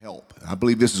help. I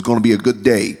believe this is going to be a good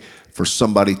day for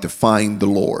somebody to find the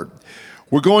Lord.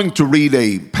 We're going to read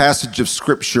a passage of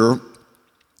scripture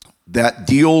that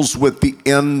deals with the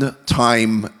end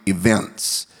time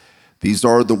events. These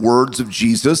are the words of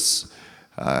Jesus,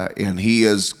 and he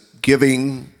is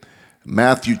giving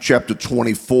Matthew chapter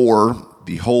 24.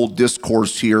 The whole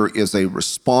discourse here is a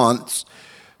response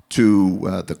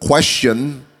to the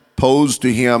question posed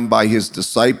to him by his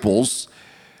disciples.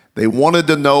 They wanted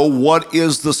to know, what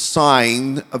is the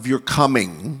sign of your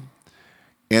coming,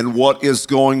 and what is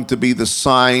going to be the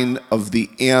sign of the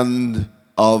end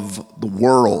of the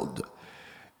world?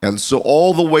 And so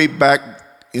all the way back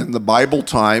in the Bible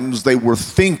times, they were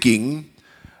thinking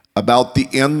about the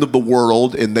end of the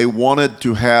world, and they wanted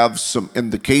to have some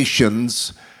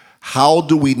indications. How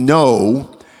do we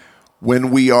know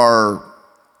when we are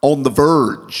on the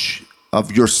verge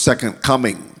of your second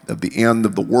coming, of the end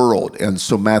of the world? And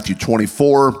so Matthew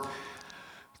 24,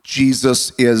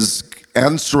 Jesus is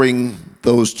answering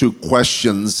those two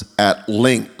questions at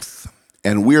length.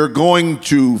 And we are going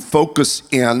to focus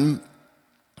in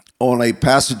on a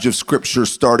passage of scripture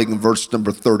starting in verse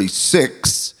number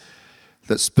 36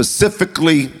 that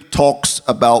specifically talks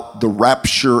about the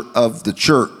rapture of the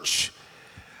church.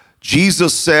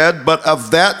 Jesus said, "But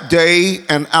of that day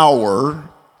and hour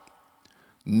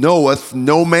knoweth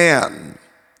no man,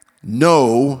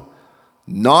 no,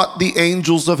 not the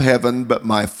angels of heaven, but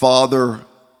my Father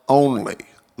only."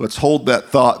 Let's hold that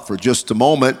thought for just a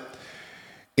moment.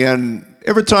 And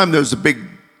every time there's a big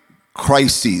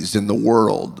crisis in the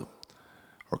world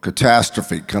or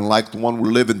catastrophe, kind of like the one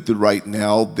we're living through right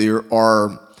now, there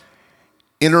are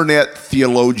internet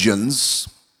theologians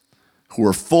who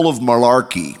are full of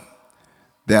malarkey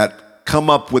that come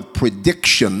up with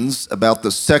predictions about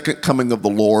the second coming of the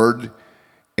Lord,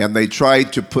 and they try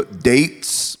to put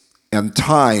dates and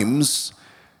times,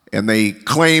 and they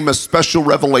claim a special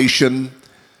revelation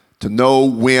to know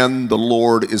when the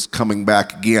Lord is coming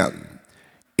back again.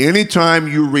 Anytime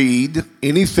you read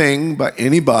anything by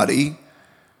anybody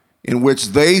in which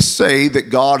they say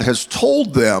that God has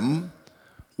told them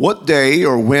what day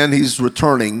or when he's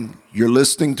returning, you're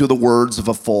listening to the words of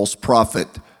a false prophet.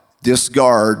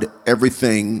 Discard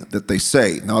everything that they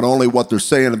say. Not only what they're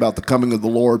saying about the coming of the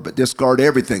Lord, but discard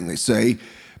everything they say,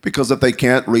 because if they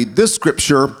can't read this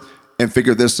scripture and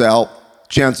figure this out,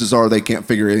 chances are they can't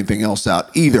figure anything else out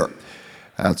either.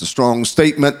 That's a strong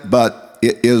statement, but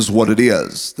it is what it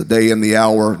is. The day and the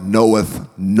hour knoweth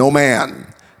no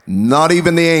man, not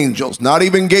even the angels, not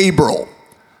even Gabriel,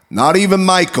 not even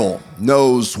Michael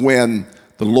knows when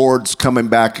the Lord's coming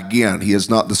back again. He has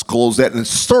not disclosed that, and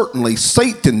certainly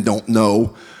Satan don't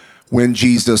know when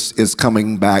Jesus is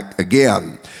coming back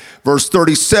again. Verse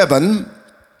 37,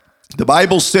 the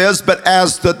Bible says, "But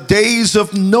as the days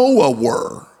of Noah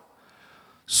were,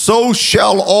 so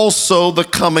shall also the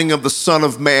coming of the Son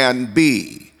of Man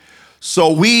be."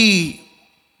 So we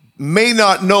may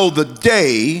not know the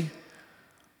day,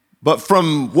 but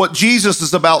from what Jesus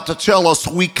is about to tell us,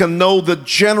 we can know the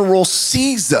general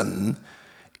season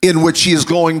in which he is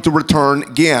going to return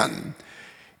again.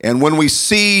 And when we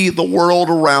see the world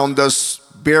around us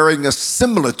bearing a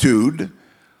similitude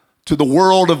to the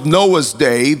world of Noah's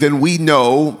day, then we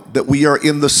know that we are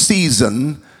in the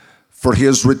season for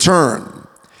his return.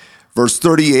 Verse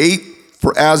 38,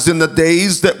 "For as in the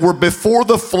days that were before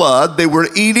the flood, they were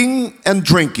eating and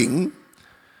drinking,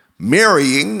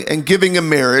 marrying and giving in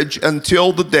marriage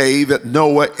until the day that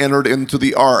Noah entered into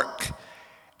the ark,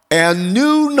 and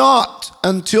knew not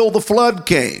until the flood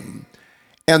came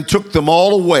and took them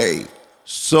all away.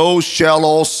 So shall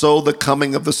also the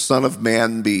coming of the Son of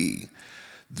Man be.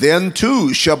 Then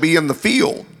two shall be in the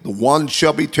field, the one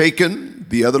shall be taken,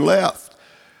 the other left.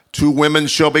 Two women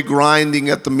shall be grinding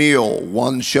at the mill,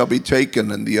 one shall be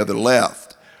taken and the other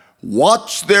left.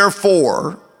 Watch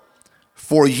therefore,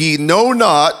 for ye know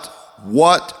not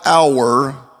what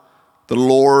hour the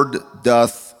Lord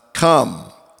doth come.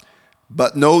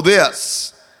 But know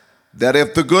this, that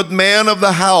if the good man of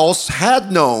the house had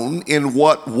known in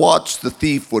what watch the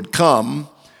thief would come,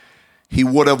 he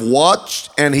would have watched,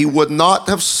 and he would not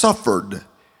have suffered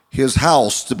his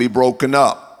house to be broken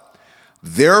up.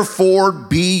 Therefore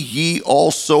be ye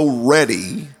also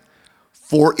ready,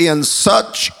 for in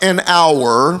such an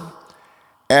hour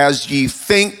as ye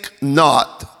think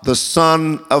not, the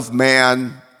Son of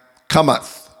Man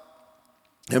cometh."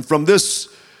 And from this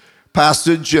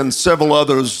passage and several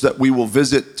others that we will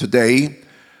visit today,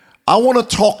 I want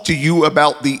to talk to you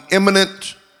about the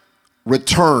imminent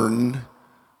return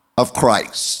of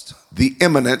Christ. The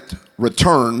imminent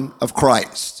return of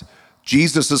Christ.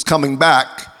 Jesus is coming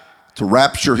back to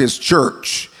rapture his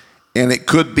church, and it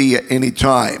could be at any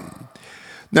time.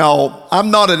 Now,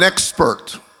 I'm not an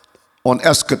expert on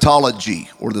eschatology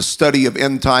or the study of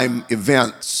end-time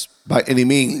events by any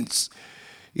means.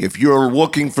 If you're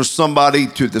looking for somebody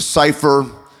to decipher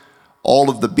all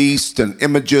of the beasts and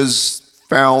images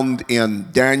found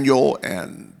in Daniel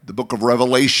and the book of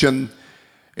Revelation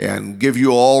and give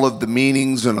you all of the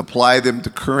meanings and apply them to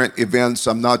current events,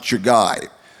 I'm not your guy.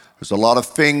 There's a lot of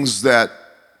things that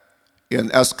in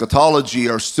eschatology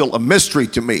are still a mystery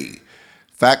to me.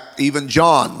 In fact, even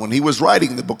John, when he was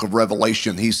writing the book of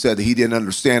Revelation, he said he didn't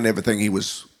understand everything he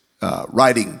was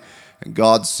writing. And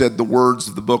God said the words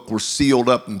of the book were sealed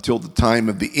up until the time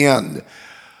of the end.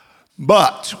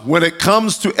 But when it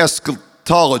comes to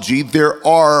eschatology, there's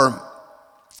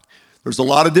a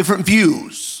lot of different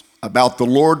views about the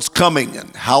Lord's coming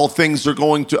and how things are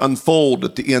going to unfold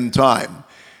at the end time.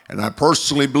 And I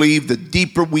personally believe the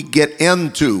deeper we get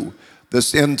into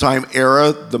this end time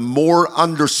era, the more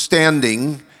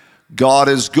understanding God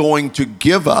is going to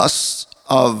give us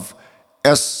of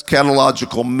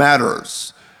eschatological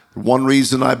matters. One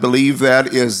reason I believe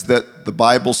that is that the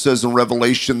Bible says in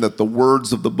Revelation that the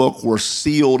words of the book were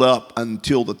sealed up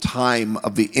until the time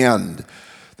of the end.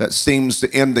 That seems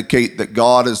to indicate that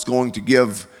God is going to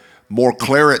give more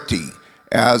clarity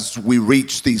as we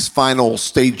reach these final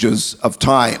stages of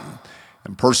time.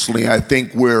 And personally, I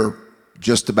think we're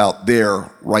just about there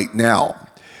right now.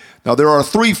 Now, there are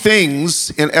three things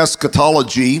in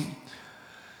eschatology,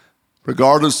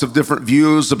 regardless of different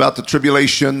views about the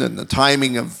tribulation and the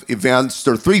timing of events.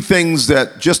 There are three things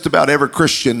that just about every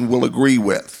Christian will agree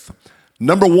with.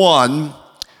 Number one,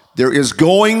 there is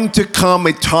going to come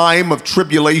a time of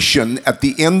tribulation at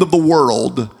the end of the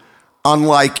world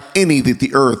unlike any that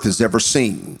the earth has ever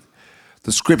seen.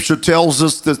 The scripture tells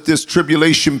us that this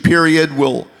tribulation period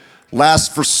will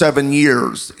last for 7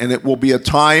 years, and it will be a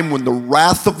time when the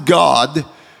wrath of God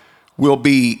will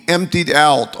be emptied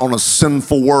out on a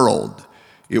sinful world.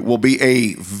 It will be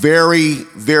a very,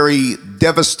 very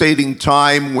devastating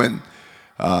time when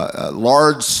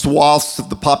large swaths of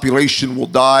the population will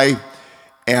die.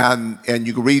 And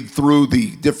you can read through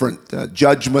the different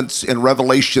judgments in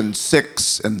Revelation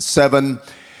 6 and 7,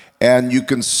 and you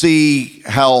can see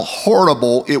how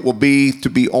horrible it will be to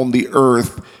be on the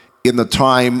earth in the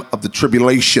time of the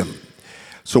tribulation.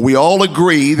 So we all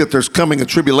agree that there's coming a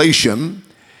tribulation.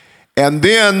 And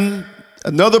then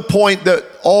another point that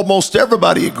almost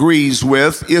everybody agrees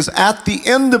with is at the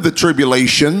end of the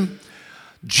tribulation,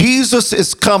 Jesus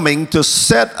is coming to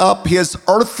set up his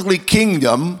earthly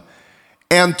kingdom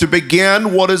and to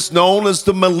begin what is known as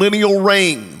the millennial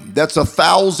reign. That's a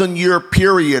 1,000-year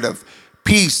period of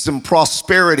peace and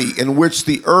prosperity in which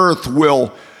the earth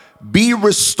will be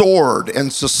restored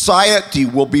and society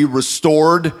will be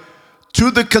restored to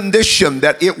the condition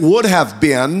that it would have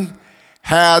been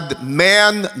had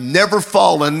man never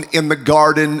fallen in the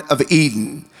Garden of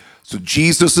Eden. So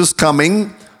Jesus is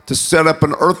coming to set up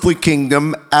an earthly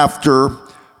kingdom after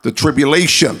the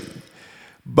tribulation.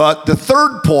 But the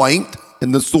third point,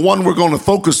 and that's the one we're going to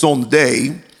focus on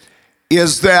today,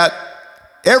 is that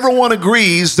everyone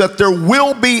agrees that there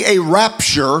will be a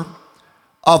rapture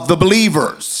of the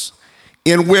believers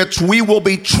in which we will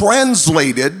be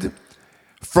translated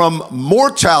from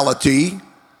mortality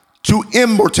to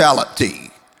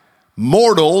immortality.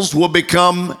 Mortals will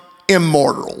become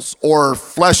immortals, or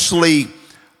fleshly,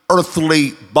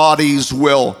 earthly bodies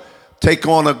will take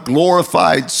on a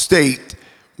glorified state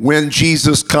when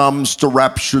Jesus comes to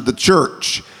rapture the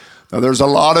church. Now, there's a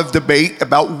lot of debate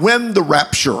about when the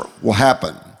rapture will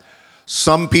happen.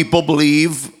 Some people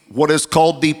believe what is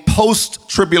called the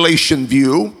post-tribulation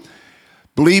view,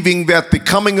 believing that the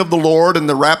coming of the Lord and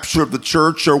the rapture of the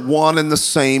church are one and the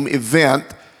same event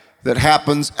that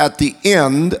happens at the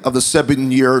end of the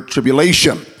 7-year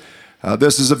tribulation.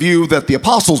 This is a view that the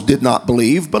apostles did not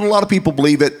believe, but a lot of people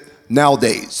believe it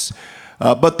nowadays.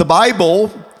 But the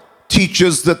Bible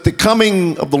teaches that the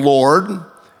coming of the Lord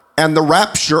and the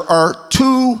rapture are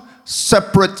two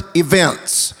separate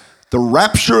events. The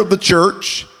rapture of the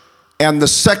church and the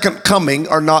second coming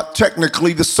are not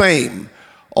technically the same,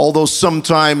 although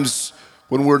sometimes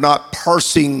when we're not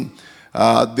parsing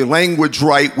the language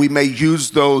right, we may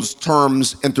use those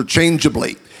terms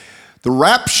interchangeably. The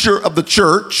rapture of the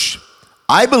church,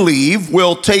 I believe,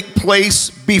 will take place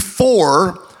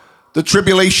before the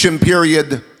tribulation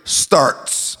period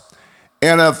starts.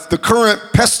 And if the current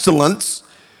pestilence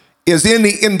is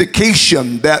any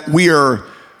indication that we are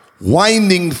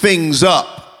winding things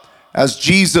up, as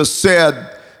Jesus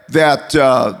said that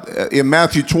in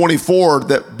Matthew 24,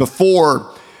 that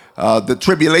before the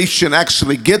tribulation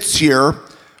actually gets here,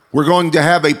 we're going to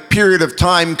have a period of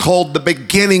time called the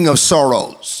beginning of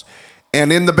sorrows.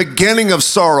 And in the beginning of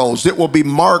sorrows, it will be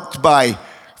marked by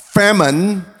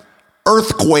famine,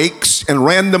 earthquakes in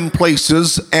random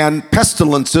places, and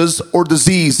pestilences or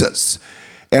diseases.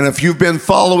 And if you've been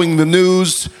following the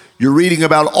news, you're reading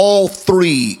about all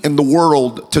three in the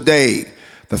world today.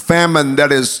 The famine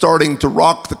that is starting to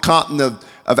rock the continent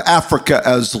of Africa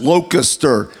as locusts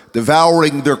are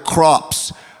devouring their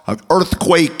crops. An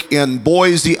earthquake in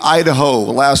Boise, Idaho,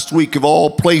 last week of all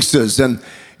places, and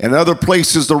other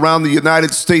places around the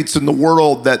United States and the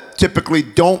world that typically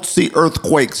don't see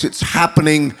earthquakes. It's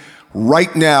happening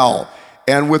right now.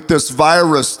 And with this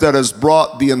virus that has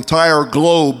brought the entire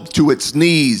globe to its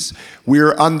knees,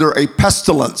 we're under a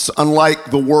pestilence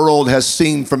unlike the world has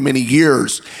seen for many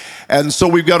years. And so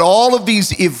we've got all of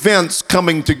these events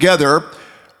coming together,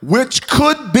 which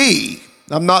could be,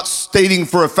 I'm not stating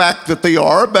for a fact that they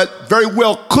are, but very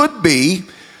well could be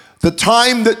the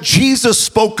time that Jesus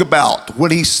spoke about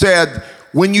when he said,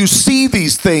 when you see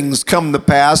these things come to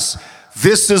pass,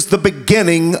 this is the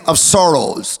beginning of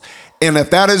sorrows. And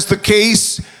if that is the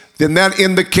case, then that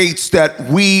indicates that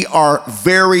we are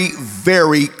very,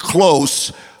 very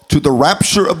close to the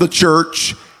rapture of the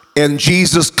church and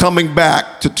Jesus coming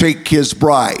back to take his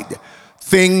bride.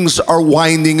 Things are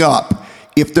winding up.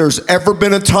 If there's ever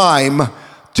been a time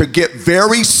to get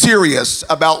very serious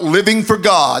about living for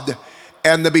God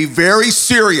and to be very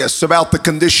serious about the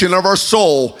condition of our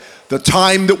soul, the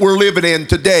time that we're living in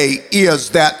today is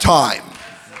that time.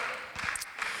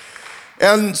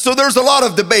 And so there's a lot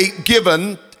of debate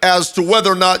given as to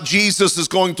whether or not Jesus is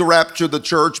going to rapture the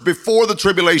church before the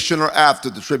tribulation or after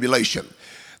the tribulation.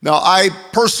 Now, I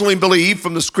personally believe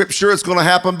from the scripture it's going to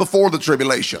happen before the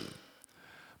tribulation.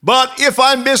 But if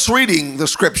I'm misreading the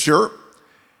scripture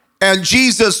and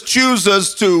Jesus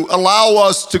chooses to allow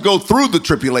us to go through the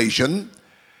tribulation,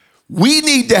 we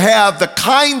need to have the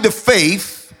kind of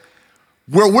faith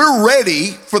where we're ready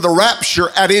for the rapture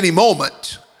at any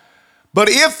moment. But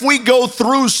if we go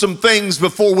through some things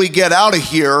before we get out of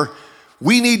here,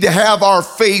 we need to have our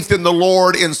faith in the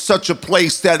Lord in such a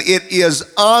place that it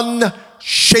is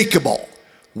unshakable.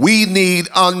 We need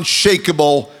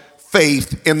unshakable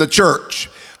faith in the church.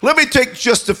 Let me take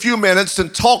just a few minutes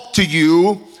and talk to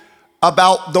you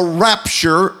about the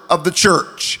rapture of the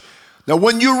church. Now,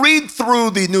 when you read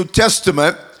through the New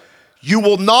Testament, you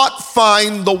will not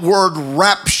find the word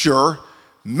rapture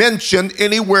mentioned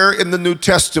anywhere in the New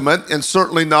Testament, and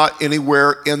certainly not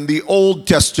anywhere in the Old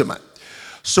Testament.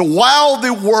 So while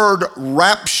the word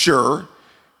rapture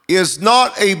is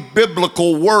not a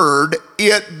biblical word,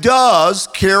 it does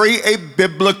carry a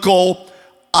biblical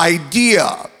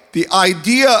idea. The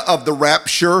idea of the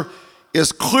rapture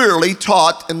is clearly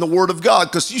taught in the Word of God,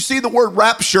 because you see, the word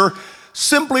rapture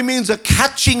simply means a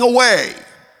catching away.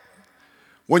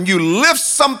 When you lift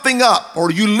something up,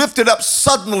 or you lift it up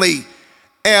suddenly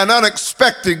and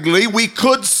unexpectedly, we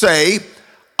could say,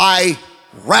 I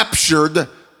raptured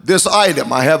this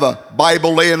item. I have a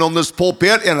Bible laying on this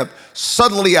pulpit, and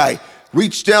suddenly I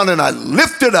reached down and I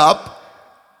lifted up.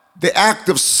 The act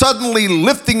of suddenly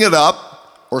lifting it up,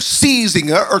 or seizing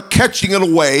it, or catching it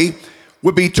away,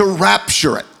 would be to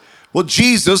rapture it. Well,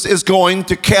 Jesus is going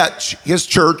to catch his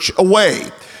church away.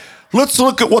 Let's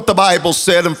look at what the Bible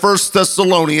said in 1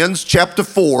 Thessalonians chapter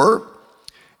 4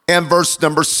 and verse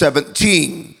number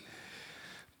 17.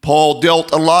 Paul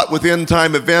dealt a lot with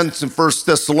end-time events in 1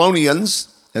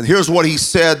 Thessalonians, and here's what he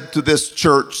said to this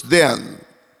church then.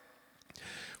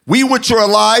 We which are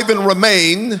alive and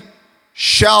remain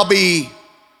shall be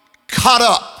caught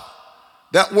up.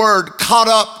 That word caught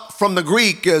up from the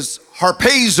Greek is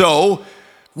harpazo,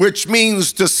 which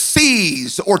means to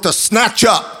seize or to snatch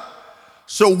up.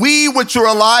 So we which are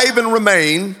alive and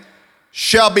remain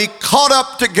shall be caught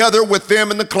up together with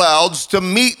them in the clouds to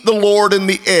meet the Lord in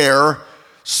the air.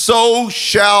 So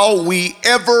shall we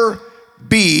ever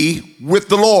be with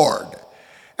the Lord.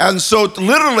 And so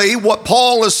literally what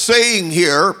Paul is saying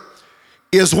here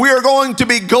is we are going to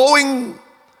be going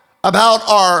about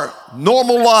our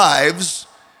normal lives,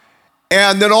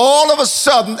 and then all of a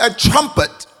sudden a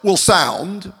trumpet will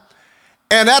sound,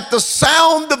 and at the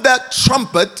sound of that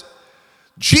trumpet,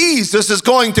 Jesus is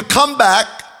going to come back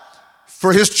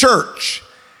for his church.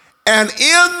 And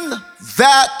in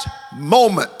that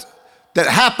moment that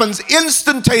happens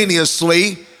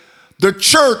instantaneously, the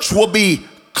church will be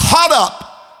caught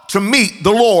up to meet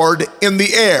the Lord in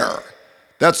the air.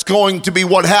 That's going to be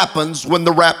what happens when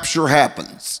the rapture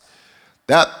happens.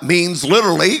 That means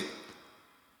literally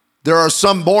there are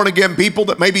some born-again people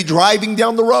that may be driving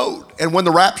down the road, and when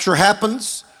the rapture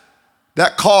happens,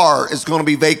 that car is going to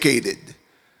be vacated.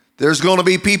 There's going to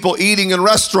be people eating in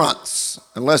restaurants,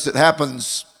 unless it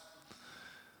happens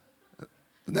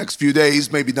the next few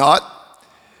days, maybe not.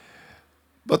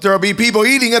 But there will be people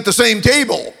eating at the same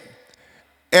table.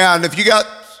 And if you got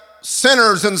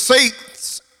sinners and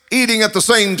saints eating at the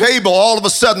same table, all of a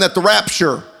sudden at the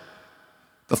rapture,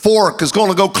 the fork is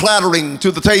going to go clattering to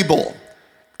the table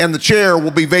and the chair will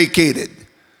be vacated.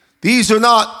 These are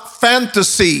not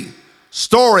fantasy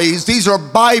stories. These are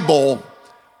Bible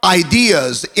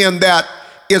ideas in that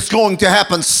it's going to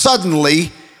happen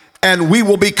suddenly and we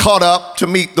will be caught up to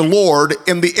meet the Lord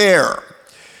in the air.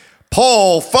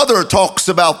 Paul further talks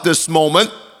about this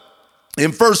moment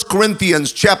in 1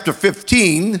 Corinthians chapter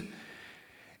 15,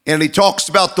 and he talks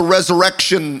about the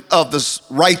resurrection of the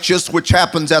righteous, which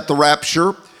happens at the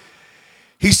rapture.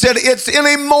 He said, it's in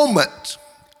a moment,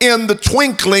 in the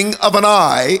twinkling of an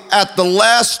eye, at the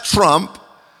last trump,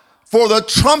 for the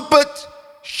trumpet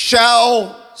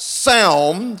shall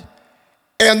sound,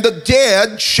 and the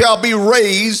dead shall be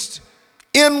raised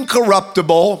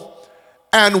incorruptible,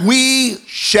 and we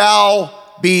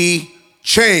shall be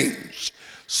changed.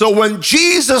 So when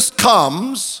Jesus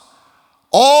comes,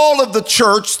 all of the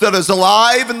church that is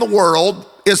alive in the world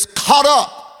is caught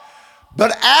up.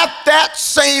 But at that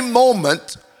same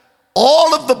moment,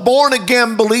 all of the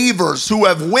born-again believers who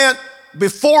have went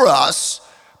before us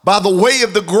by the way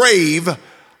of the grave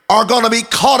are going to be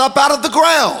caught up out of the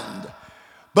ground.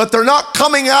 But they're not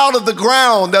coming out of the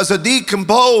ground as a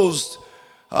decomposed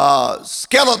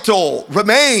skeletal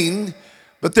remain,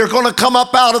 but they're going to come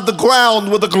up out of the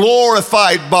ground with a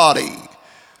glorified body.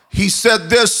 He said,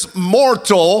 this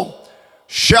mortal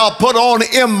shall put on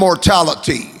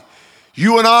immortality.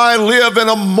 You and I live in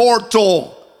a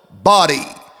mortal body.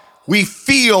 We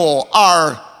feel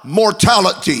our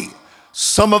mortality.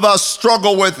 Some of us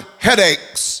struggle with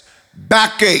headaches,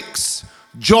 backaches,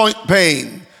 joint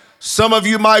pain. Some of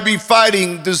you might be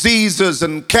fighting diseases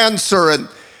and cancer,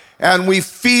 and we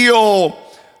feel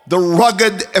the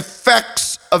rugged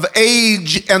effects of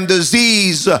age and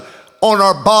disease on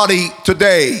our body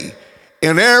today.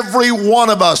 And every one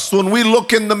of us, when we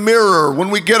look in the mirror, when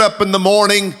we get up in the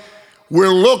morning, we're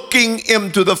looking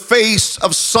into the face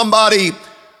of somebody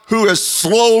who is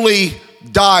slowly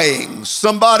dying,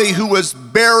 somebody who is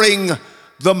bearing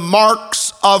the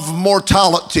marks of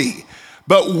mortality.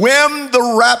 But when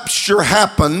the rapture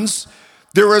happens,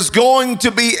 there is going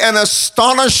to be an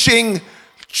astonishing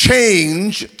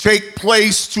change take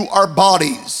place to our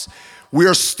bodies. We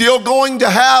are still going to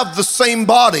have the same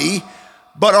body,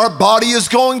 but our body is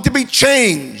going to be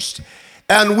changed.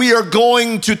 And we are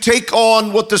going to take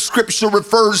on what the scripture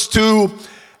refers to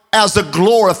as a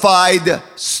glorified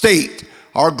state.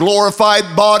 Our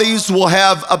glorified bodies will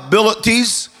have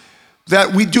abilities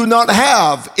that we do not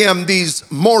have in these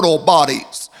mortal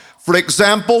bodies. For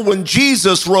example, when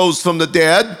Jesus rose from the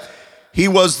dead, he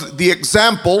was the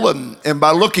example, and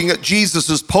by looking at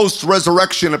Jesus's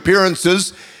post-resurrection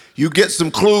appearances, you get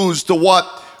some clues to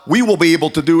what we will be able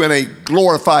to do in a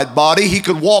glorified body. He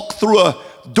could walk through a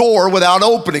door without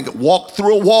opening it, walk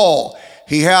through a wall.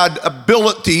 He had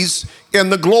abilities in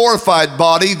the glorified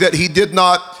body that he did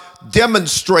not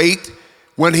demonstrate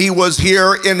when he was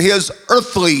here in his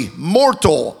earthly,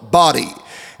 mortal body.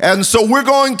 And so we're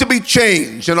going to be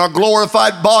changed, and our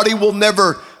glorified body will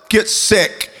never get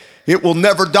sick. It will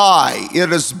never die.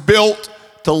 It is built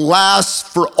to last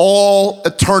for all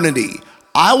eternity.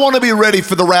 I want to be ready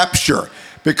for the rapture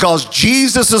because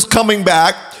Jesus is coming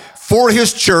back for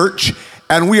his church,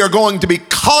 and we are going to be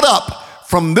caught up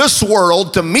from this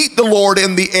world to meet the Lord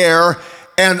in the air,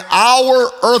 and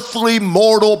our earthly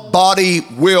mortal body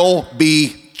will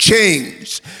be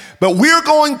changed. But we're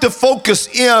going to focus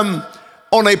in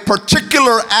on a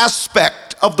particular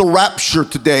aspect of the rapture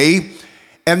today,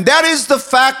 and that is the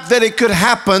fact that it could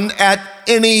happen at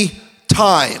any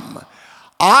time.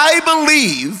 I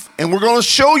believe, and we're going to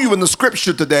show you in the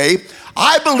scripture today,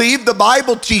 I believe the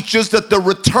Bible teaches that the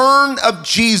return of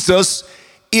Jesus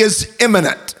is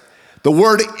imminent. The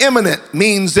word imminent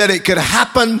means that it could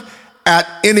happen at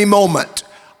any moment.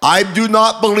 I do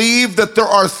not believe that there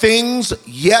are things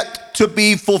yet to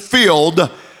be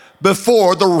fulfilled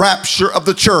before the rapture of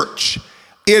the church.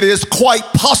 It is quite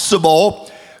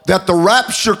possible that the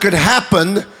rapture could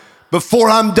happen before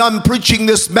I'm done preaching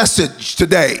this message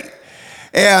today.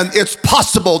 And it's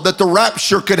possible that the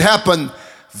rapture could happen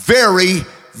very,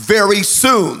 very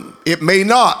soon. It may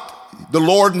not. The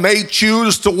Lord may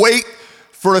choose to wait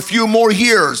for a few more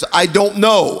years. I don't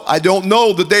know. I don't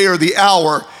know the day or the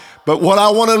hour. But what I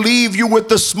want to leave you with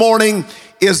this morning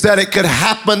is that it could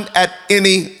happen at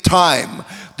any time.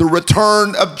 The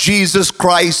return of Jesus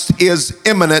Christ is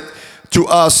imminent to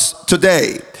us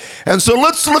today. And so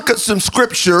let's look at some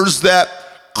scriptures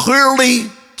that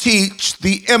clearly teach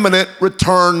the imminent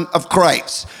return of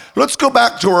Christ. Let's go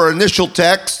back to our initial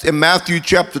text in Matthew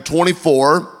chapter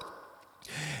 24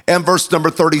 and verse number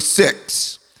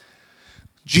 36.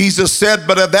 Jesus said,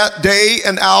 "But of that day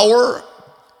and hour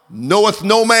knoweth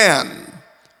no man,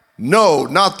 no,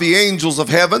 not the angels of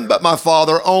heaven, but my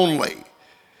Father only.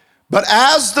 But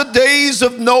as the days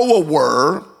of Noah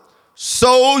were,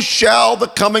 so shall the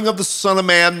coming of the Son of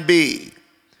Man be."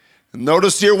 And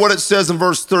notice here what it says in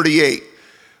verse 38.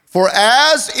 "For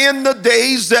as in the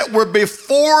days that were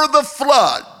before the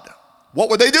flood," what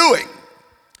were they doing?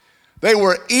 They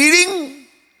were eating,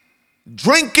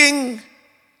 drinking,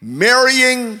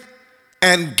 marrying,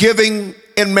 and giving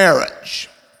in marriage.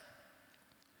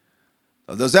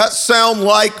 Now, does that sound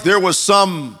like there was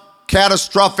some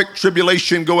catastrophic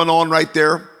tribulation going on right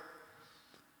there?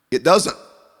 It doesn't.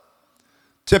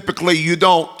 Typically, you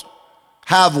don't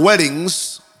have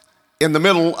weddings in the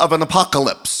middle of an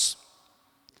apocalypse.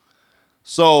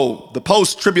 So the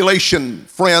post-tribulation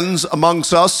friends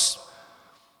amongst us,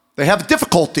 they have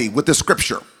difficulty with this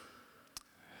scripture.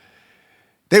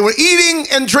 They were eating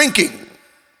and drinking.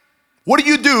 What do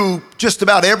you do just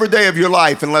about every day of your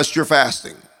life unless you're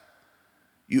fasting?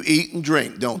 You eat and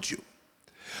drink, don't you?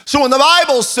 So when the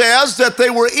Bible says that they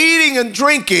were eating and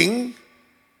drinking,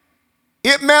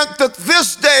 it meant that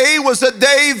this day was a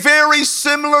day very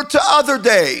similar to other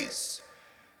days.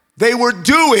 They were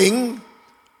doing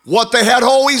what they had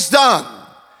always done.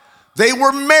 They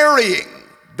were marrying.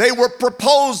 They were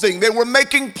proposing. They were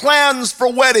making plans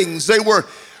for weddings. They were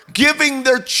giving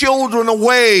their children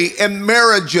away in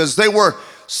marriages. They were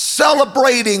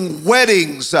celebrating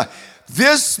weddings.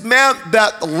 This meant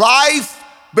that life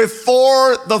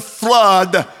before the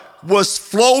flood was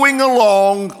flowing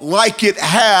along like it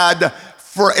had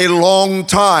for a long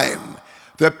time.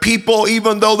 The people,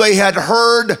 even though they had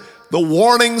heard the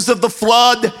warnings of the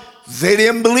flood, they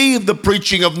didn't believe the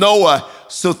preaching of Noah.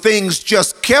 So things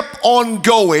just kept on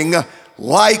going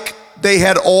like they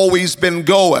had always been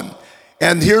going.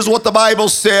 And here's what the Bible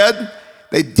said.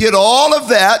 They did all of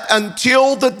that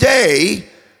until the day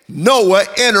Noah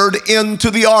entered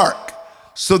into the ark.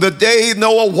 So the day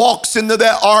Noah walks into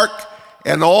that ark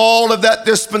and all of that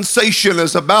dispensation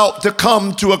is about to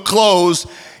come to a close,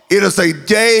 it is a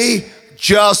day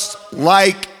just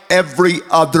like every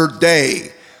other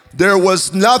day. There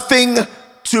was nothing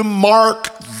to mark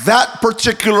that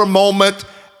particular moment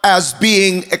as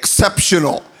being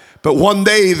exceptional. But one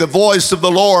day the voice of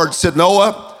the Lord said,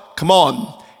 "Noah, come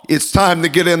on, it's time to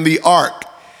get in the ark."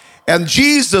 And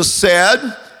Jesus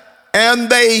said, "And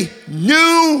they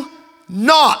knew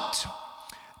not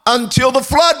until the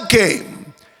flood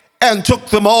came and took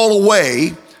them all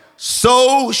away.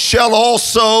 So shall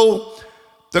also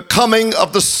the coming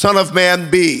of the Son of Man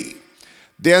be.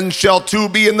 Then shall two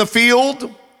be in the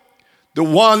field, the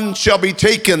one shall be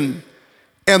taken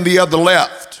and the other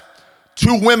left.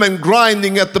 Two women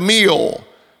grinding at the meal,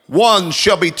 one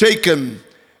shall be taken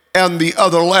and the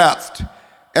other left."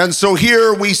 And so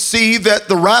here we see that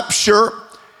the rapture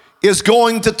is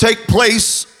going to take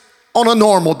place on a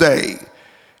normal day.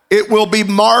 It will be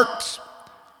marked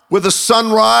with a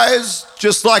sunrise,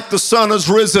 just like the sun has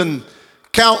risen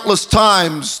countless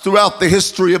times throughout the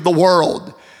history of the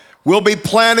world. We'll be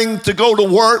planning to go to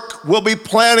work. We'll be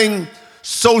planning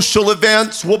social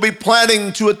events. We'll be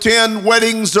planning to attend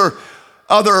weddings or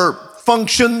other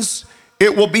functions.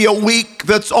 It will be a week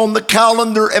that's on the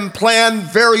calendar and planned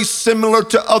very similar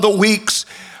to other weeks.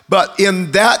 But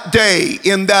in that day,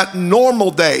 in that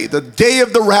normal day, the day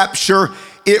of the rapture,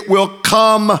 it will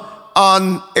come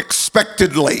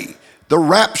unexpectedly. The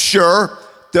rapture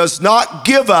does not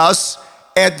give us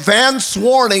advance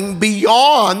warning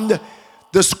beyond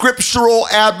the scriptural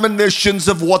admonitions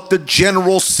of what the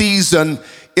general season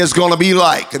is going to be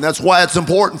like. And that's why it's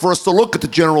important for us to look at the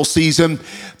general season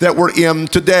that we're in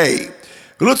today.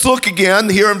 Let's look again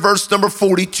here in verse number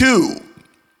 42.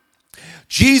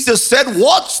 Jesus said,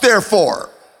 "Watch therefore,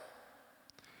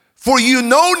 for you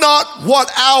know not what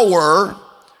hour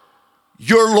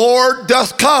your Lord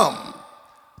doth come."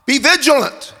 Be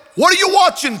vigilant. What are you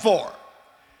watching for?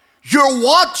 You're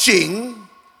watching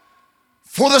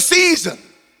for the season.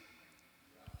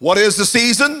 What is the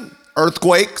season?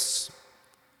 Earthquakes,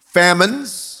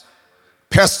 famines,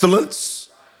 pestilence,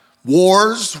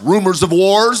 wars, rumors of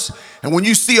wars. And when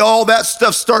you see all that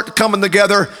stuff start coming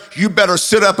together, you better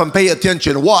sit up and pay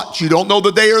attention. Watch. You don't know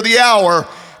the day or the hour,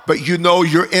 but you know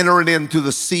you're entering into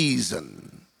the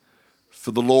season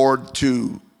for the Lord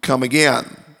to come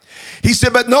again. He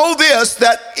said, "But know this,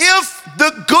 that if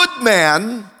the good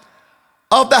man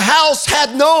of the house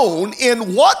had known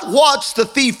in what watch the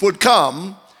thief would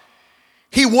come,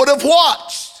 he would have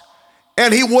watched,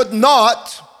 and he would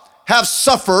not have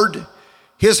suffered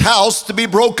his house to be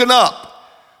broken up.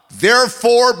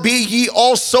 Therefore be ye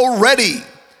also ready,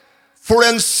 for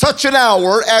in such an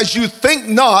hour as you think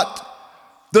not,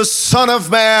 the Son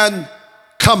of Man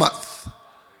cometh.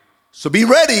 So be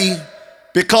ready,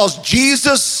 because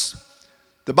Jesus,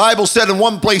 the Bible said in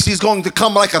one place, he's going to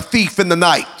come like a thief in the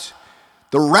night.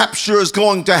 The rapture is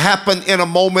going to happen in a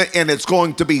moment, and it's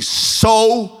going to be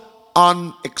so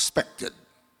unexpected.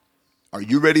 Are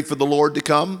you ready for the Lord to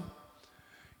come?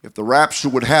 If the rapture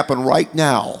would happen right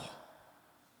now,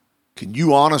 can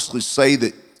you honestly say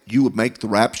that you would make the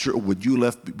rapture, or would you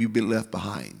be left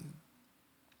behind?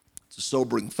 It's a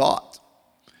sobering thought.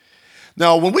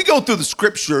 Now, when we go through the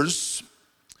scriptures,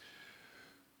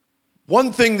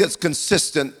 one thing that's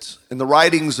consistent in the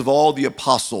writings of all the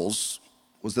apostles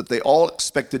was that they all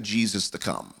expected Jesus to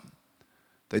come.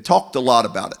 They talked a lot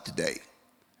about it today.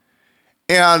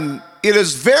 And it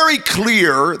is very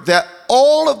clear that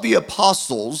all of the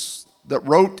apostles that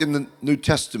wrote in the New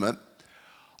Testament,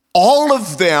 all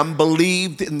of them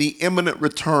believed in the imminent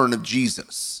return of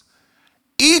Jesus.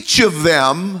 Each of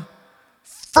them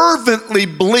fervently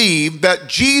believed that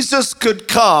Jesus could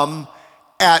come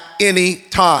at any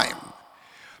time.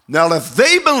 Now, if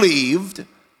they believed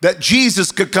that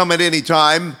Jesus could come at any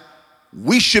time,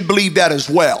 we should believe that as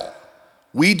well.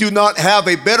 We do not have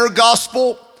a better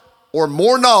gospel or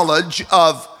more knowledge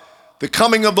of the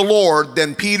coming of the Lord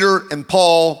than Peter and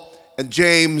Paul and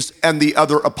James and the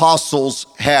other apostles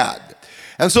had.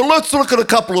 And so let's look at a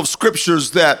couple of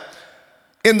scriptures that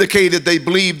indicated they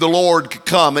believed the Lord could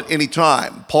come at any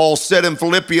time. Paul said in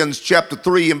Philippians chapter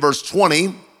 3 and verse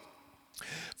 20,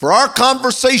 "For our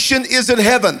conversation is in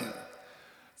heaven,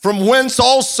 from whence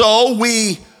also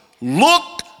we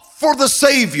look for the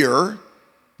Savior,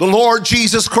 the Lord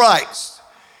Jesus Christ."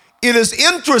 It is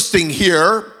interesting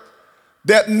here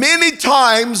that many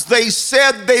times they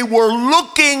said they were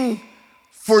looking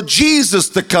for Jesus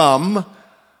to come,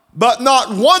 but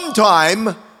not one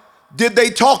time did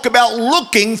they talk about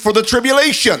looking for the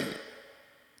tribulation.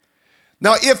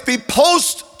 Now, if the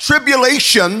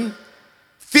post-tribulation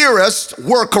theorists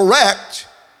were correct,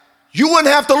 you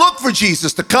wouldn't have to look for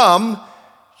Jesus to come.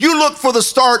 You look for the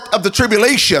start of the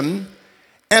tribulation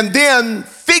and then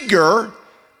figure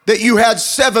that you had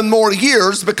 7 more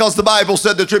years, because the Bible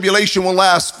said the tribulation will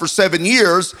last for 7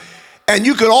 years, and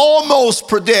you could almost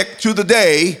predict to the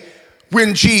day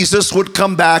when Jesus would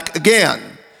come back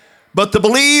again. But to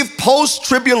believe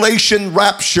post-tribulation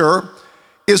rapture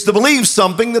is to believe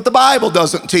something that the Bible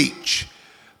doesn't teach.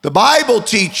 The Bible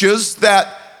teaches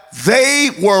that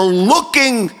they were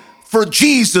looking for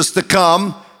Jesus to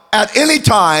come at any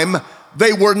time.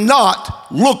 They were not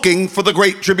looking for the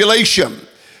Great Tribulation.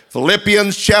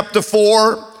 Philippians chapter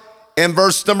 4 and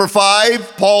verse number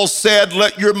 5, Paul said,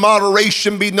 "Let your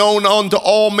moderation be known unto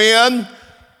all men.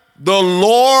 The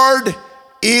Lord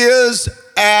is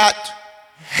at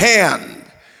hand."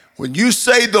 When you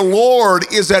say the Lord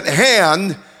is at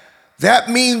hand, that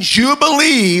means you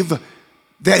believe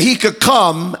that he could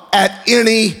come at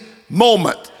any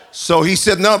moment. So he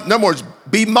said, in other words,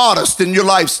 be modest in your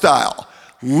lifestyle.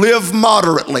 Live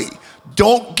moderately.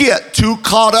 Don't get too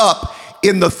caught up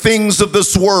in the things of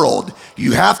this world.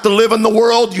 You have to live in the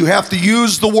world. You have to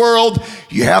use the world.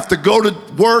 You have to go to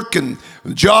work and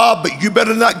job, but you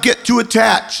better not get too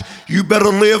attached. You better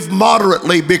live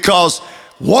moderately, because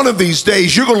one of these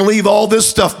days you're going to leave all this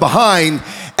stuff behind,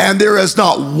 and there is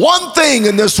not one thing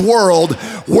in this world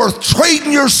worth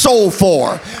trading your soul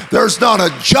for. There's not a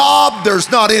job,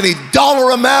 there's not any dollar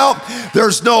amount,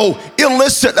 there's no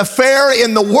illicit affair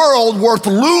in the world worth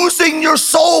losing your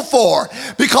soul for,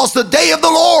 because the day of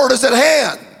the Lord is at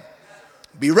hand.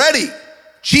 Be ready.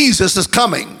 Jesus is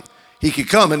coming. He could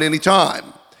come at any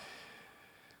time.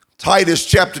 Titus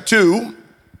chapter 2,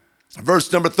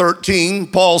 verse number 13,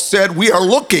 Paul said, "We are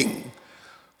looking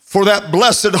for that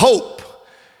blessed hope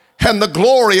and the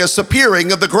glorious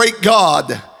appearing of the great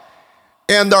God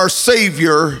and our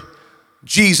Savior,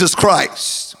 Jesus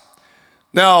Christ."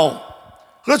 Now,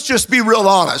 let's just be real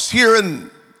honest. Here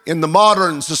in the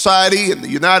modern society, in the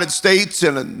United States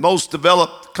and in most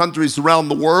developed countries around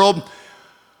the world,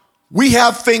 we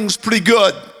have things pretty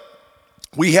good.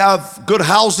 We have good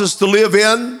houses to live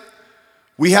in.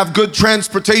 We have good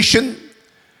transportation.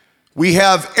 We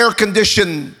have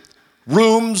air-conditioned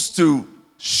rooms to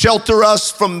shelter us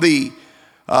from the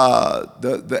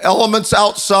elements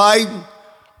outside.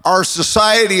 Our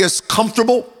society is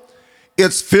comfortable.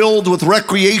 It's filled with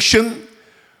recreation.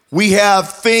 We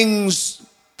have things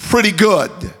pretty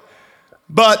good.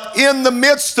 But in the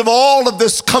midst of all of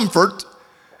this comfort,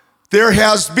 there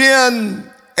has been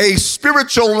a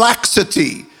spiritual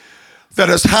laxity that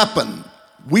has happened.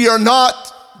 We are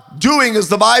not doing as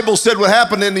the Bible said would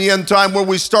happen in the end time, where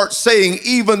we start saying,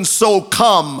 even so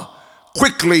come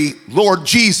quickly, Lord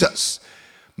Jesus.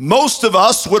 Most of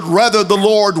us would rather the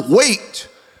Lord wait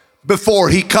before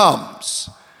he comes.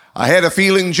 I had a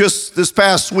feeling just this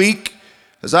past week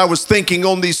as I was thinking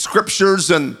on these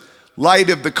scriptures in light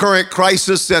of the current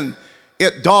crisis, and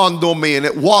it dawned on me and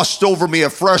it washed over me a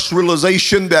fresh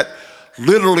realization that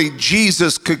literally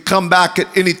Jesus could come back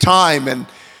at any time. And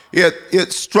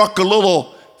it struck a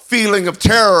little feeling of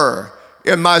terror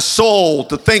in my soul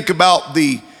to think about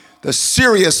the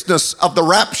seriousness of the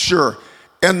rapture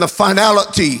and the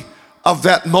finality of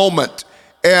that moment.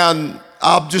 And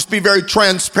I'll just be very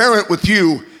transparent with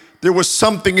you. There was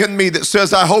something in me that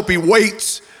says, I hope he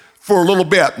waits for a little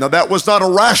bit. Now, that was not a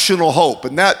rational hope,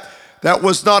 and that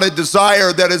was not a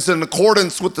desire that is in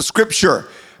accordance with the scripture,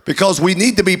 because we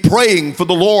need to be praying for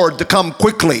the Lord to come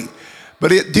quickly.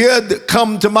 But it did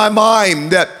come to my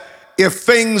mind that if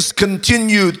things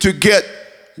continue to get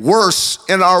worse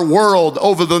in our world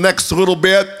over the next little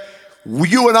bit,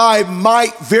 you and I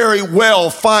might very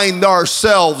well find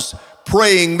ourselves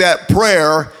praying that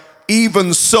prayer,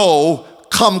 even so,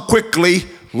 come quickly,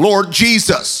 Lord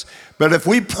Jesus. But if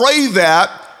we pray that,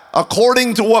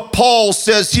 according to what Paul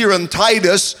says here in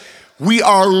Titus, we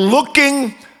are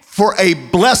looking for a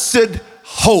blessed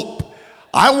hope.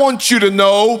 I want you to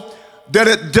know that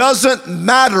it doesn't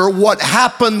matter what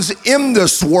happens in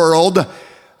this world.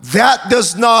 That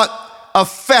does not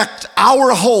affect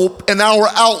our hope and our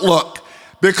outlook,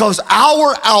 because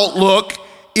our outlook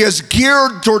is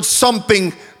geared towards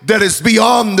something that is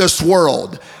beyond this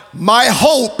world. My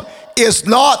hope is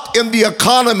not in the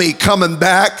economy coming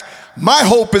back. My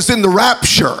hope is in the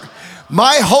rapture.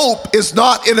 My hope is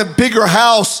not in a bigger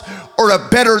house or a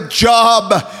better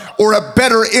job or a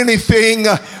better anything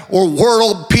or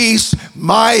world peace.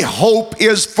 My hope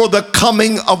is for the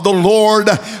coming of the Lord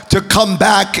to come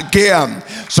back again.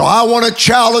 So I want to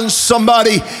challenge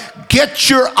somebody. Get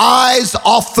your eyes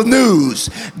off the news.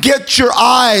 Get your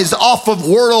eyes off of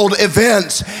world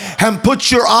events and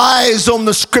put your eyes on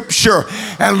the scripture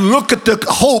and look at the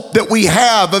hope that we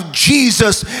have of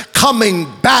Jesus coming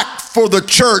back for the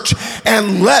church,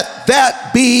 and let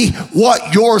that be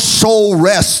what your soul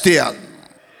rests in.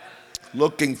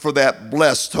 Looking for that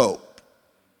blessed hope.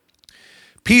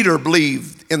 Peter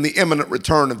believed in the imminent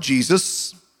return of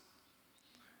Jesus.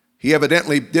 He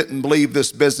evidently didn't believe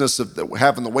this business of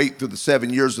having to wait through the 7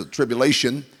 years of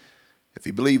tribulation. If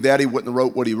he believed that, he wouldn't have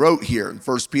wrote what he wrote here in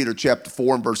 1 Peter chapter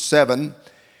 4 and verse 7.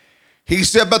 He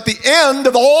said, but the end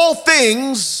of all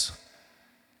things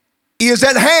is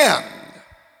at hand.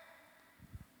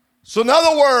 So in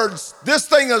other words, this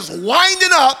thing is winding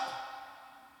up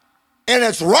and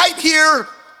it's right here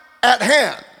at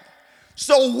hand.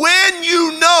 So when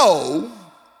you know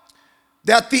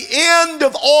that the end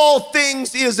of all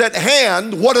things is at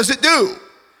hand, what does it do?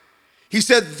 He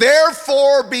said,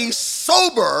 therefore be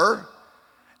sober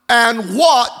and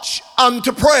watch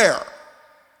unto prayer.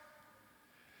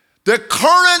 The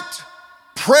current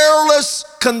prayerless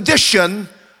condition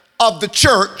of the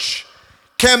church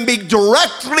can be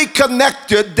directly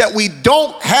connected that we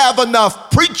don't have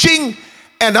enough preaching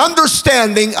and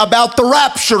understanding about the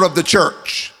rapture of the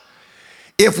church.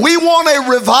 If we want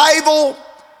a revival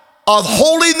of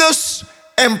holiness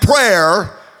and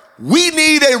prayer, we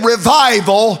need a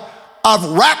revival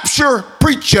of rapture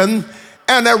preaching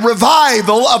and a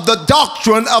revival of the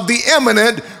doctrine of the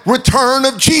imminent return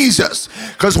of Jesus.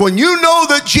 Because when you know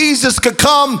that Jesus could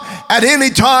come at any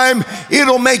time,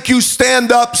 it'll make you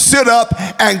stand up, sit up,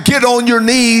 and get on your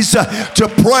knees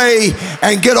to pray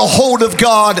and get a hold of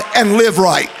God and live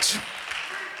right.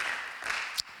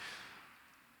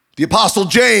 The Apostle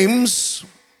James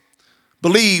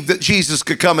believed that Jesus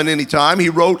could come at any time. He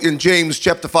wrote in James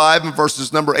chapter 5 and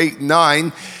verses number 8 and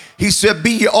 9, he said,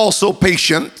 be ye also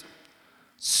patient,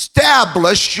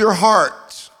 establish your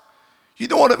heart. You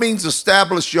know what it means,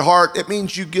 establish your heart? It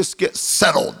means you just get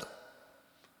settled.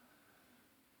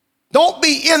 Don't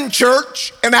be in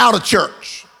church and out of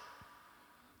church.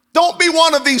 Don't be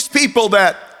one of these people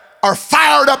that are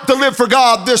fired up to live for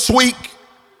God this week,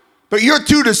 but you're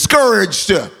too discouraged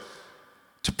to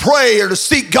pray or to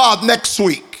seek God next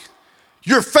week.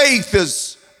 Your faith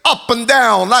is up and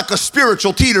down like a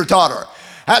spiritual teeter-totter.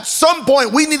 At some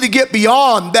point, we need to get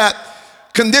beyond that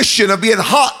condition of being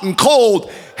hot and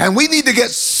cold, and we need to get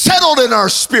settled in our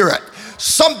spirit.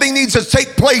 Something needs to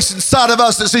take place inside of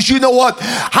us that says, you know what?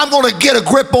 I'm going to get a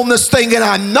grip on this thing and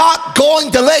I'm not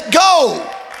going to let go.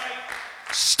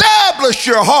 Establish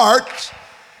your heart,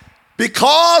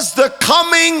 because the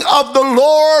coming of the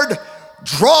Lord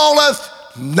draweth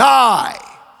nigh.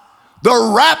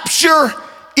 The rapture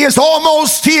is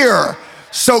almost here.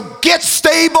 So get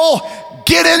stable,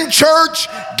 get in church,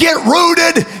 get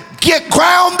rooted, get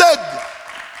grounded.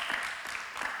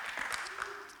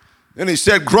 And he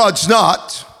said, grudge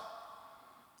not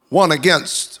one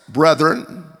against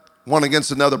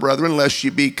another brethren, lest ye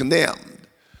be condemned.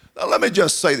 Now let me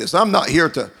just say this. I'm not here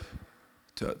to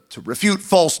refute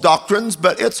false doctrines,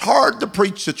 but it's hard to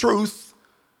preach the truth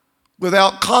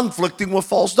without conflicting with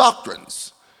false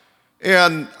doctrines.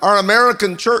 And our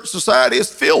American church society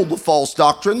is filled with false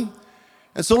doctrine.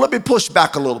 And so let me push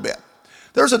back a little bit.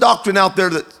 There's a doctrine out there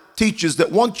that teaches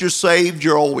that once you're saved,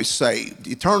 you're always saved.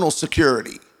 Eternal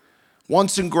security.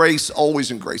 Once in grace, always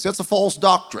in grace. That's a false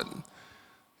doctrine.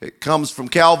 It comes from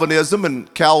Calvinism,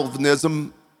 and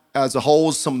Calvinism as a whole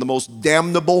is some of the most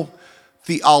damnable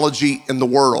theology in the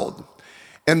world.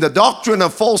 And the doctrine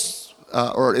of false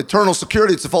or eternal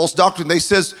security, it's a false doctrine. They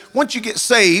says once you get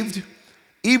saved,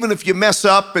 even if you mess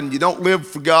up and you don't live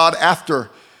for God after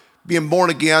being born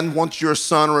again, once you're a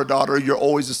son or a daughter, you're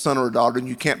always a son or a daughter, and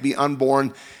you can't be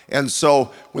unborn. And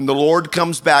so when the Lord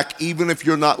comes back, even if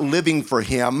you're not living for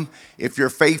him, if your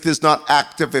faith is not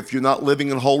active, if you're not living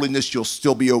in holiness, you'll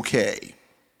still be okay.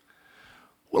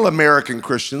 Well, American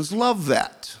Christians love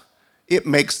that. It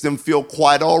makes them feel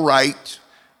quite all right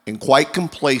and quite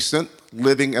complacent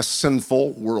living a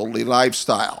sinful, worldly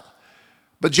lifestyle.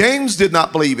 But James did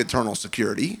not believe eternal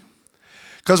security,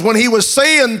 because when he was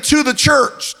saying to the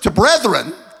church, to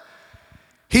brethren,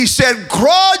 he said,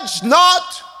 grudge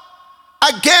not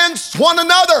against one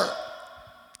another,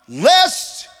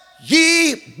 lest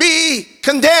ye be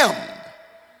condemned.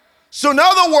 So in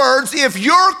other words, if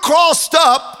you're crossed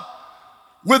up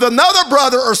with another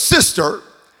brother or sister,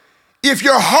 if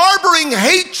you're harboring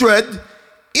hatred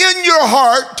in your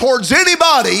heart towards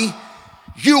anybody,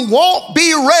 you won't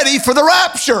be ready for the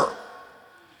rapture.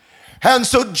 And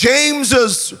so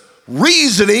James's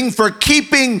reasoning for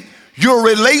keeping your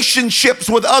relationships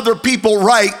with other people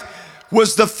right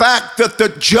was the fact that the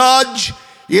judge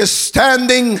is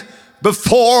standing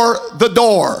before the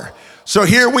door. So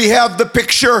here we have the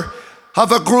picture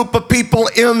of a group of people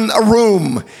in a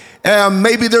room, and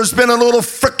maybe there's been a little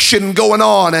friction going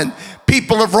on, and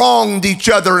people have wronged each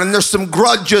other, and there's some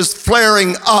grudges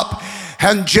flaring up.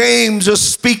 And James is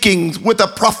speaking with a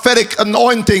prophetic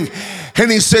anointing, and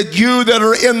he said, you that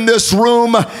are in this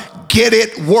room, get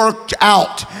it worked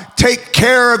out. Take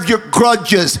care of your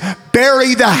grudges.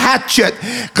 Bury the hatchet.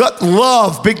 Let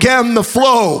love begin the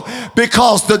flow,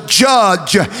 because the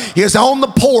judge is on the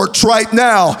porch right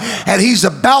now, and he's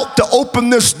about to open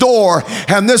this door,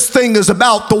 and this thing is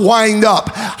about to wind up.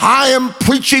 I am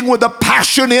preaching with a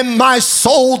passion in my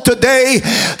soul today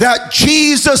that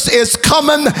Jesus is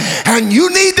coming, and you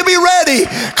need to be ready,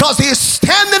 because he's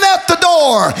standing at the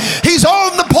door. He's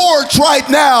on the porch right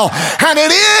now, and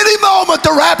at any moment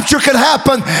the rapture can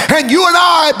happen, and you and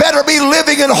I better be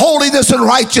living in holiness and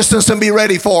righteousness and be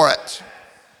ready for it.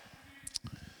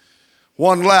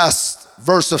 One last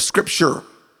verse of scripture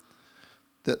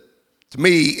that to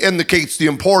me indicates the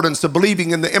importance of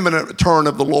believing in the imminent return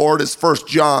of the Lord is 1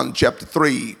 John chapter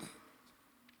 3.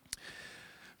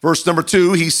 Verse number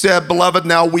 2, he said, beloved,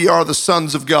 now we are the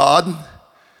sons of God,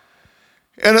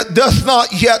 and it doth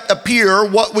not yet appear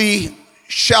what we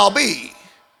shall be.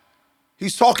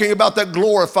 He's talking about that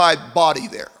glorified body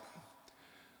there.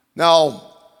 Now,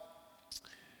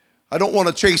 I don't want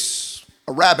to chase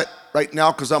a rabbit right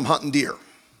now because I'm hunting deer.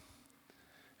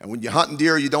 And when you're hunting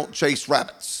deer, you don't chase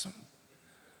rabbits.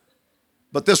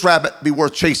 But this rabbit be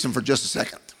worth chasing for just a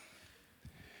second.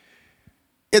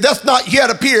 It doth not yet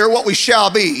appear what we shall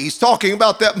be. He's talking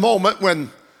about that moment when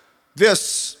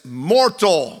this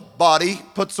mortal body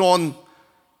puts on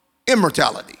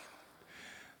immortality.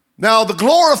 Now, the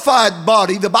glorified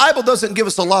body, the Bible doesn't give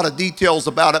us a lot of details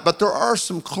about it, but there are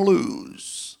some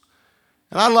clues.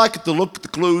 And I like it to look at the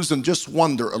clues and just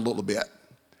wonder a little bit.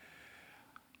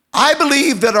 I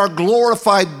believe that our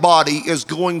glorified body is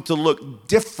going to look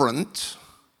different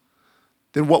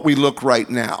than what we look right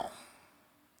now.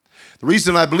 The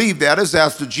reason I believe that is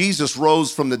after Jesus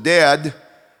rose from the dead,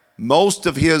 most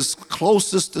of his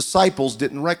closest disciples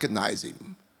didn't recognize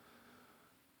him.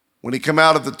 When he came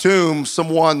out of the tomb,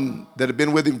 someone that had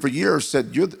been with him for years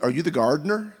said, are you the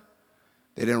gardener?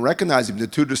 They didn't recognize him. The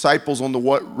two disciples on the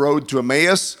road to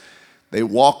Emmaus, they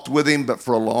walked with him, but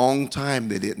for a long time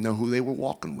they didn't know who they were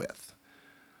walking with.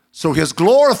 So his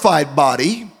glorified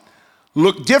body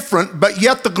looked different, but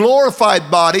yet the glorified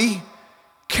body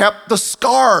kept the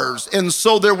scars. And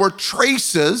so there were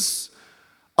traces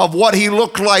of what he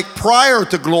looked like prior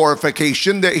to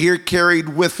glorification that he carried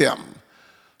with him.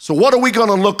 So what are we going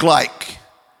to look like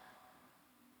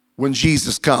when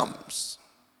Jesus comes?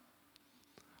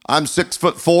 I'm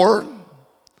 6'4".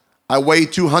 I weigh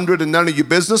 200 and none of your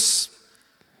business.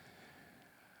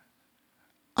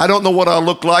 I don't know what I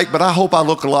look like, but I hope I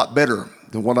look a lot better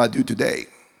than what I do today.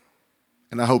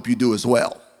 And I hope you do as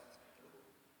well.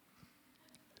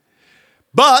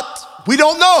 But we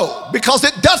don't know, because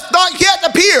it does not yet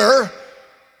appear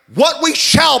what we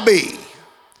shall be.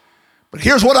 But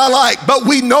here's what I like. But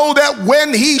we know that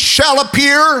when he shall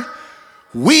appear,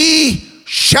 we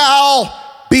shall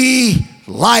be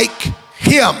like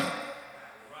him.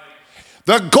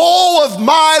 The goal of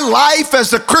my life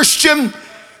as a Christian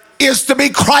is to be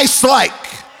Christ-like.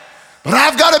 But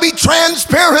I've got to be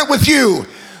transparent with you.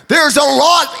 There's a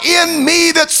lot in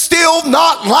me that's still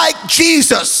not like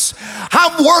Jesus.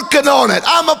 I'm working on it.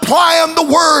 I'm applying the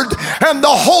word, and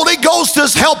the Holy Ghost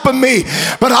is helping me.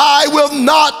 But I will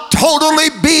not totally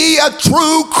be a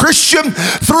true Christian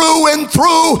through and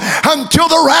through until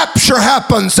the rapture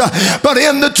happens. But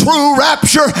in the true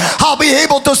rapture, I'll be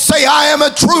able to say I am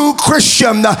a true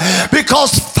Christian,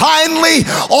 because finally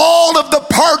all of the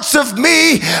parts of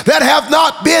me that have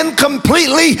not been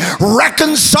completely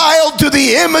reconciled to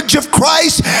the image of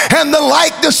Christ and the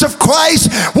likeness of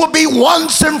Christ will be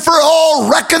once and for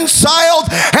all reconciled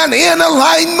and in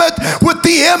alignment with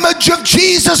the image of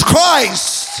Jesus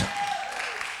Christ.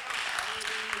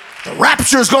 The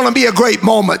rapture is going to be a great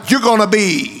moment. You're going to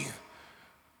be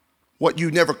what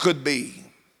you never could be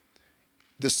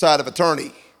this side of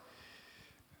eternity.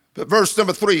 But verse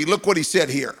number 3, look what he said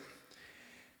here.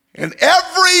 And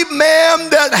every man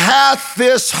that hath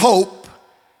this hope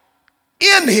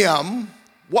in him,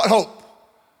 what hope?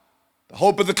 The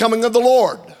hope of the coming of the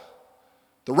Lord,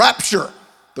 the rapture,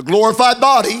 the glorified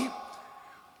body.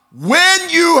 When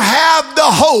you have the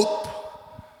hope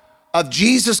of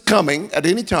Jesus coming at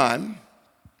any time,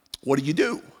 what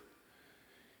do?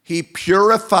 He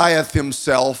purifieth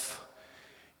himself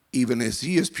even as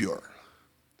he is pure.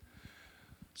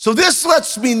 So this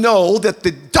lets me know that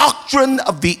the doctrine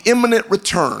of the imminent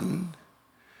return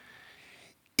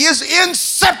is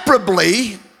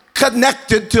inseparably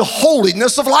connected to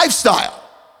holiness of lifestyle.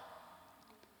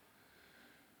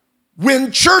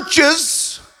 When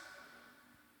churches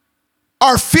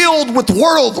are filled with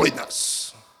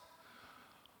worldliness,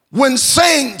 when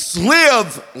saints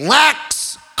live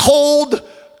lax, cold,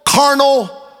 carnal,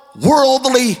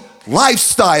 worldly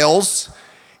lifestyles,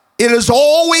 it is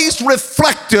always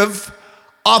reflective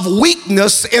of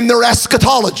weakness in their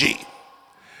eschatology.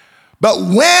 But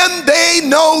when they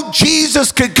know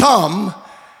Jesus could come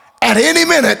at any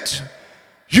minute,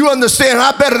 you understand,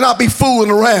 I better not be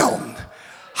fooling around.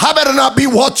 I better not be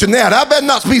watching that. I better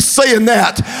not be saying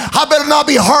that. I better not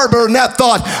be harboring that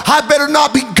thought. I better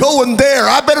not be going there.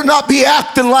 I better not be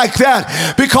acting like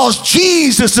that, because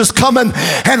Jesus is coming,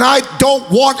 and I don't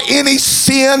want any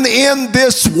sin in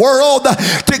this world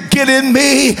to get in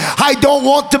me. I don't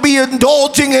want to be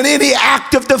indulging in any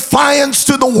act of defiance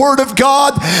to the Word of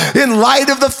God in light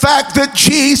of the fact that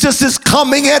Jesus is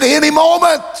coming at any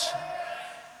moment.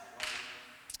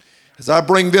 As I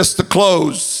bring this to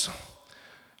close,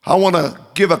 I want to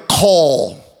give a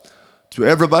call to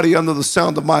everybody under the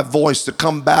sound of my voice to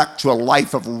come back to a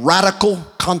life of radical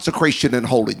consecration and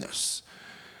holiness.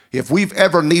 If we've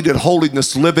ever needed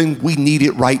holiness living, we need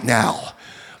it right now.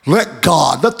 Let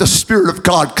the Spirit of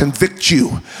God convict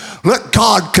you. Let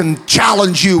God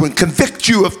challenge you and convict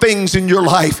you of things in your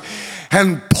life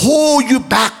and pull you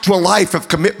back to a life of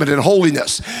commitment and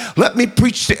holiness. Let me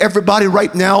preach to everybody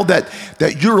right now that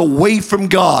you're away from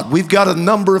God. We've got a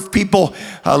number of people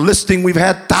listening. We've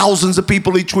had thousands of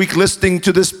people each week listening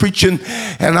to this preaching,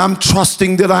 and I'm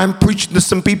trusting that I'm preaching to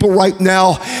some people right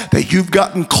now that you've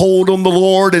gotten cold on the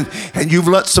Lord, and you've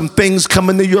let some things come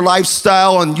into your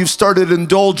lifestyle, and you've started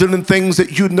indulging in things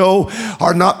that you know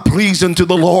are not pleasing to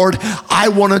the Lord. I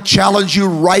want to challenge you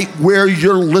right where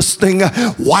you're listening.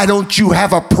 Why don't you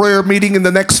have a prayer meeting in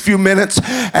the next few minutes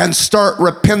and start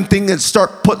repenting and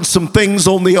start putting some things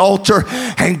on the altar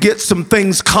and get some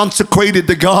things consecrated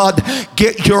to God?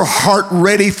 Get your heart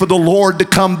ready for the Lord to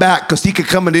come back, because he could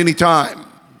come at any time.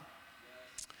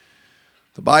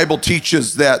 The Bible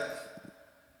teaches that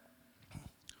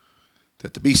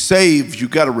to be saved, you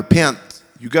got to repent.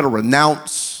 You got to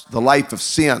renounce the life of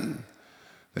sin.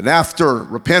 And after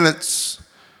repentance,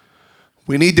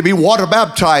 we need to be water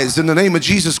baptized in the name of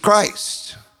Jesus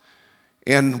Christ.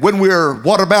 And when we're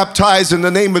water baptized in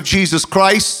the name of Jesus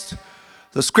Christ,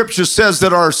 the scripture says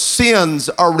that our sins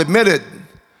are remitted,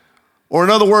 or in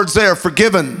other words, they are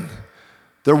forgiven.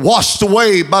 They're washed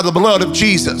away by the blood of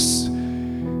Jesus.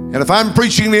 And if I'm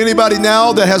preaching to anybody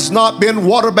now that has not been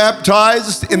water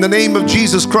baptized in the name of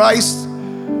Jesus Christ,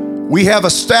 we have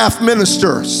a staff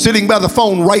minister sitting by the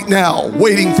phone right now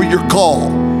waiting for your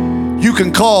call. You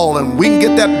can call and we can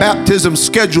get that baptism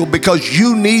scheduled, because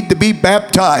you need to be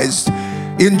baptized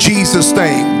in Jesus'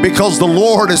 name, because the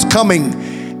Lord is coming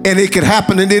and it could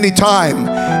happen at any time.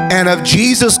 And if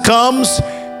Jesus comes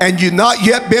and you've not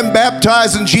yet been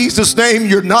baptized in Jesus' name,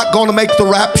 you're not going to make the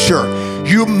rapture.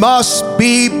 You must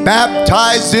be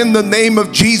baptized in the name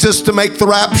of Jesus to make the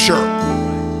rapture.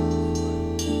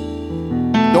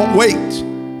 Don't wait.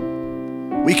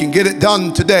 We can get it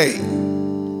done today.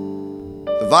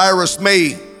 The virus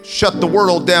may shut the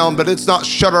world down, but it's not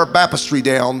shut our baptistry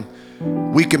down.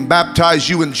 We can baptize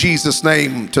you in Jesus'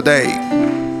 name today.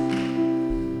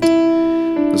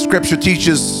 The scripture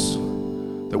teaches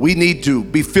that we need to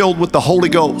be filled with the Holy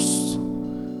Ghost.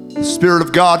 The Spirit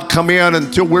of God come in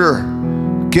until we're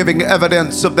giving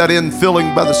evidence of that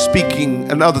infilling by the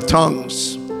speaking in other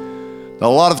tongues. Now,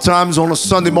 a lot of times on a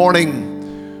Sunday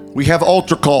morning, we have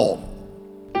altar call.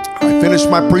 I finish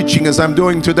my preaching as I'm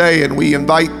doing today, and we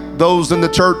invite those in the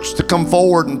church to come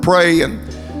forward and pray.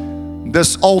 And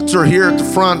this altar here at the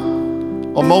front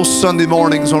on most Sunday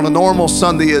mornings, on a normal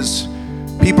Sunday, is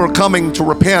people are coming to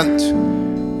repent.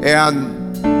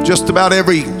 And just about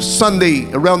every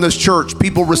Sunday around this church,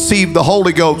 people receive the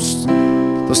Holy Ghost.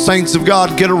 The saints of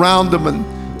God get around them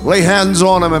and lay hands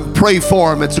on them and pray for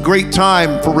them. It's a great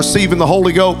time for receiving the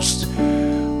Holy Ghost.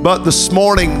 But this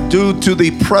morning, due to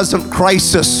the present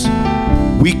crisis,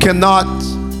 we cannot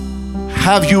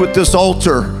have you at this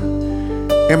altar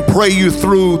and pray you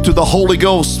through to the Holy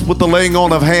Ghost with the laying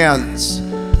on of hands.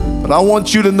 But I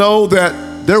want you to know that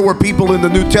there were people in the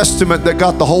New Testament that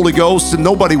got the Holy Ghost and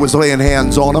nobody was laying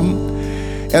hands on them.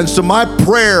 And so my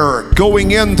prayer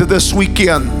going into this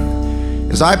weekend,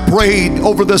 as I prayed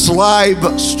over this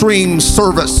live stream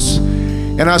service,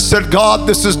 and I said, God,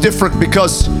 this is different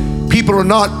because people are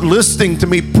not listening to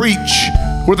me preach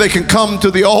where they can come to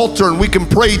the altar and we can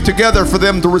pray together for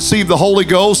them to receive the Holy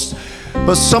Ghost.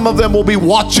 But some of them will be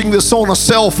watching this on a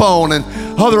cell phone, and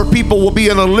other people will be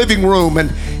in a living room,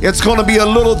 and it's going to be a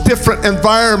little different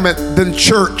environment than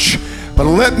church. But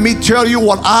let me tell you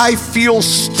what I feel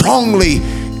strongly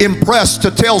impressed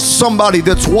to tell somebody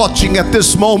that's watching at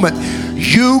this moment.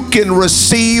 You can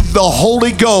receive the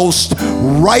Holy Ghost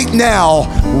right now,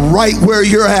 right where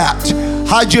you're at.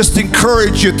 I just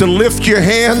encourage you to lift your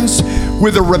hands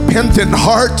with a repentant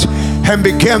heart and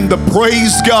begin to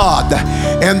praise God.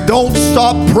 And don't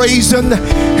stop praising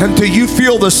until you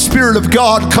feel the Spirit of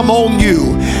God come on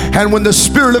you. And when the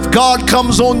Spirit of God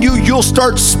comes on you, you'll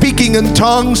start speaking in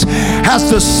tongues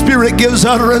as the Spirit gives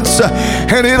utterance.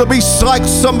 And it'll be like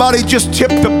somebody just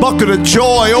tipped a bucket of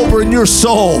joy over in your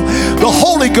soul. The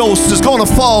Holy Ghost is going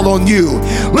to fall on you.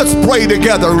 Let's pray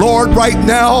together. Lord, right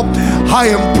now, I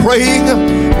am praying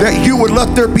that you would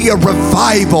let there be a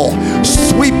revival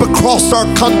sweep across our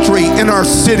country and our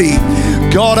city.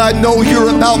 God, I know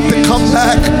you're about to come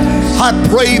back. I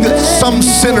pray that some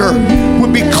sinner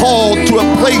would be called to a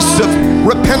place of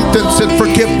repentance and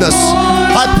forgiveness.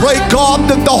 I pray, God,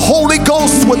 that the Holy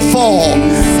Ghost would fall.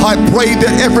 I pray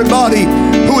that everybody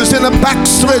who is in a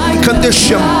backslidden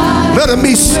condition, let them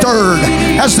be stirred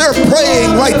as they're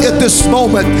praying right at this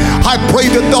moment. I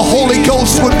pray that the Holy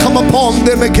Ghost would come upon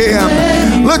them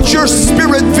again. Let your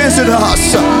Spirit visit us.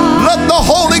 Let the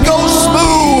Holy Ghost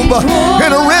move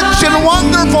in a rich and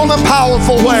wonderful and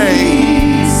powerful way.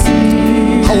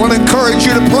 I want to encourage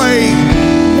you to pray.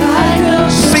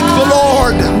 Seek the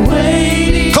Lord.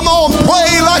 Come on,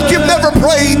 pray like you've never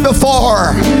prayed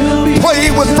before.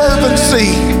 Pray with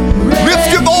fervency.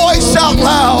 Lift your voice out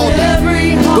loud.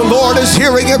 The Lord is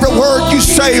hearing every word you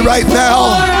say right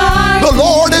now. The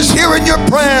Lord is hearing your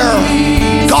prayer.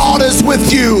 God is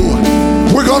with you.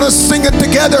 We're going to sing it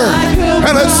together.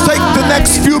 And let's take the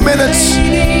next few minutes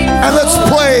and let's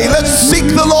pray. Let's seek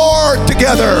the Lord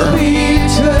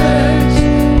together.